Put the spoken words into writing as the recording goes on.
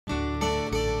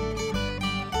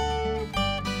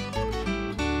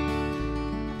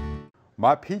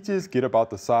My peaches get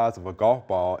about the size of a golf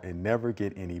ball and never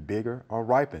get any bigger or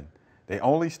ripen. They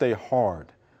only stay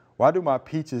hard. Why do my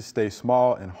peaches stay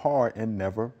small and hard and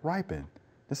never ripen?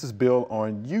 This is Bill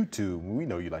on YouTube. We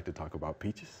know you like to talk about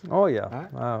peaches. Oh, yeah.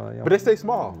 Right? Yeah. But they stay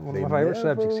small. One of my favorite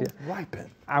subjects, yeah.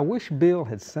 Ripen. I wish Bill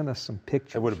had sent us some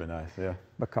pictures. It would have been nice, yeah.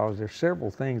 Because there's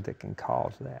several things that can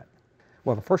cause that.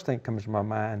 Well, the first thing that comes to my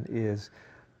mind is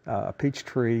a peach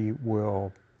tree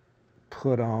will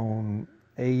put on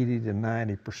 80 to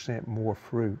 90% more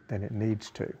fruit than it needs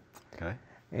to. Okay.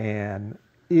 And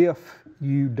if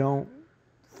you don't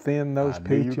thin those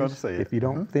peaches, if you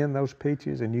don't thin those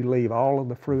peaches and you leave all of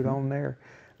the fruit on there,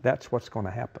 that's what's going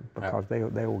to happen, because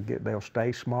they'll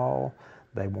stay small,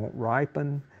 they won't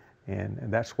ripen, and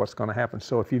that's what's going to happen.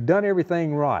 So if you've done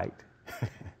everything right,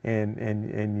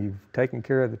 and you've taken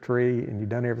care of the tree and you've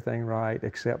done everything right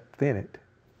except thin it,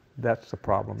 that's the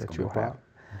problem that you'll have.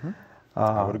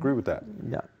 I would agree with that.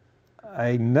 Yeah.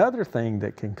 Another thing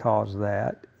that can cause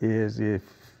that is if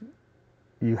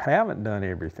you haven't done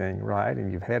everything right and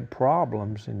you've had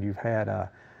problems and you've had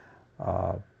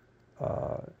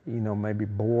maybe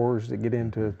borers that get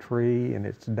into a tree and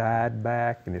it's died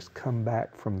back and it's come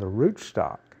back from the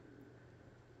rootstock,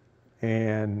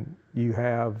 and you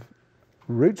have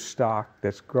rootstock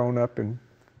that's grown up and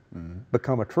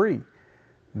become a tree,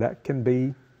 that can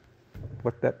be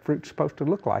what that fruit's supposed to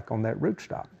look like on that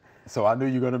rootstock. So I knew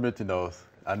you were going to mention those.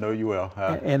 I know you will.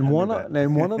 And one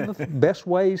of the best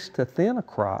ways to thin a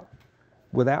crop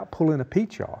without pulling a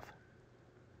peach off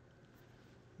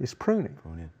is pruning.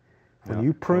 When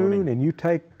you prune and you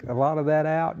take a lot of that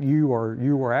out, you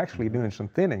are actually doing some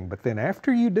thinning. But then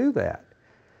after you do that,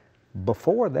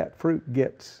 before that fruit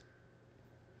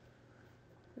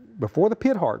before the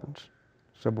pit hardens,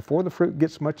 so before the fruit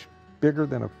gets much bigger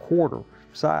than a quarter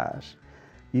size,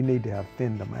 you need to have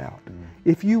thinned them out.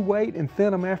 If you wait and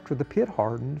thin them after the pit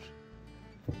hardens,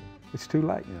 it's too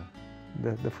late.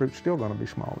 The fruit's still going to be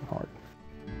small and hard.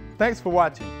 Thanks for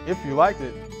watching. If you liked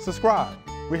it, subscribe.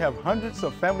 We have hundreds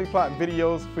of family plot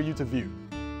videos for you to view.